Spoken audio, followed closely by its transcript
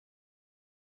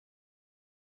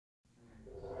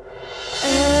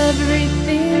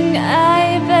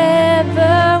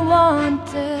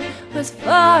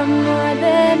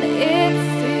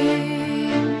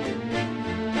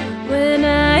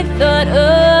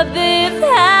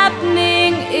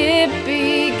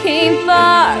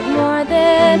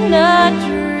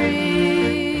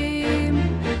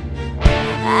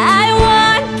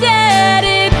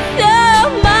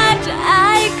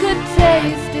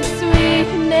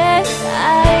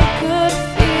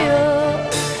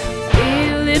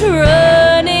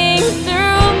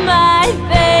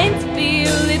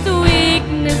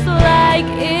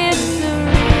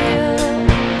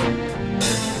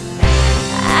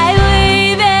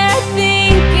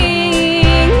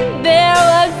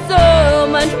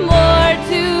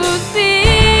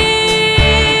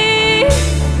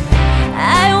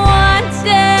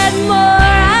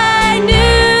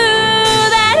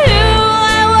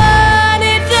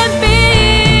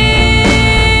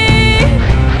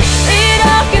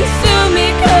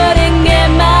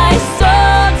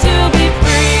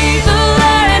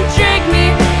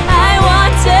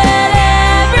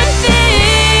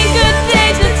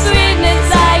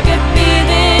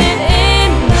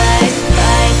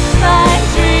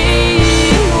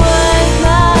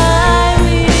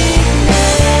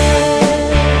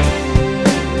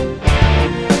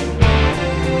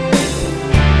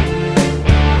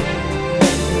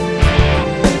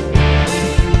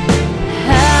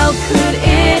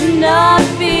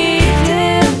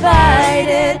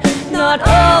thought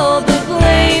all the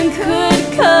blame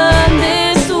could come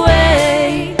this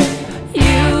way.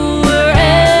 You were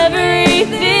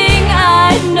everything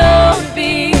I'd known,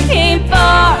 became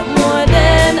far more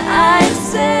than I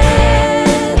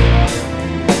said.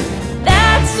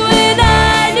 That's when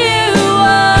I knew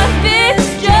of this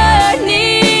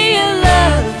journey.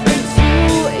 Love for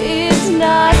two is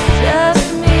not just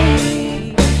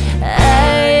me.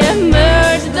 I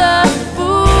emerged the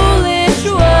foolish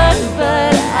one,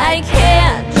 but I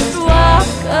can't just walk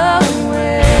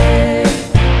away.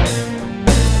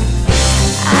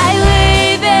 I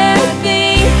lay there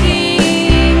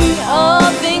thinking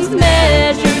all things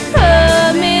measured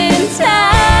come in time.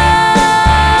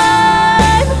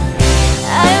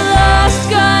 I lost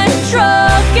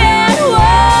control, can't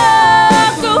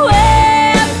walk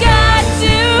away, I've got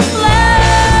to fly.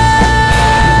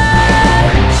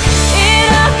 It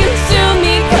all consumed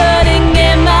me, cutting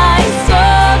in my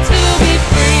soul to be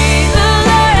free. The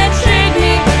Lord had tricked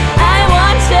me, I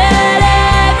wanted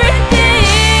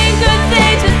everything. Good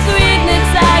taste and sweetness,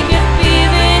 I could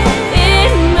feel it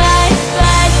in my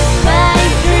spine. My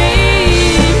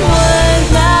dream was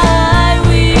my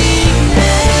weakness.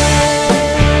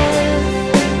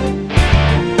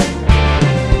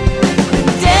 The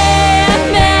day I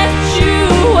met you,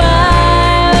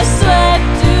 I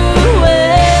swept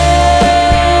away,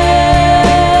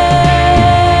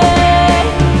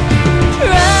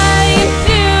 trying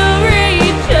to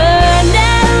return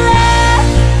at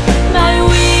last. My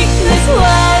weakness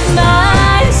was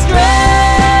my strength.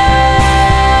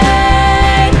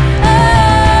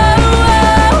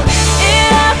 Oh, it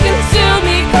all consumed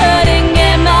me, cutting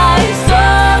in my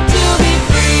soul to be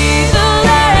free. The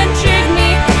Lord had tricked me,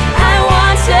 I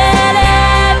wanted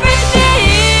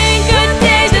everything. Good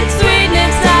taste and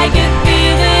sweetness, I could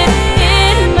feel it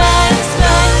in my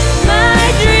spine. My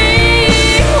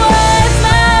dream was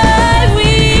my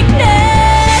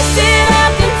weakness. It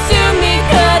all consumed me,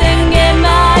 cutting in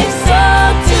my soul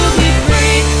to be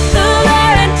free. The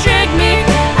Lord had tricked me,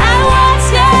 I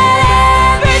wanted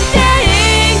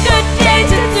everything. Good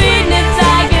taste and sweetness,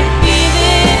 I could feel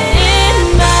it in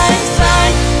my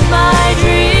spine. My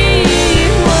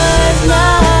dream was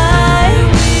my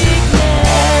weakness.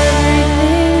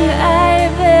 Everything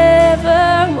I've ever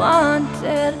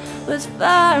wanted was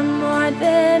far more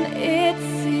than it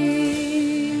seemed.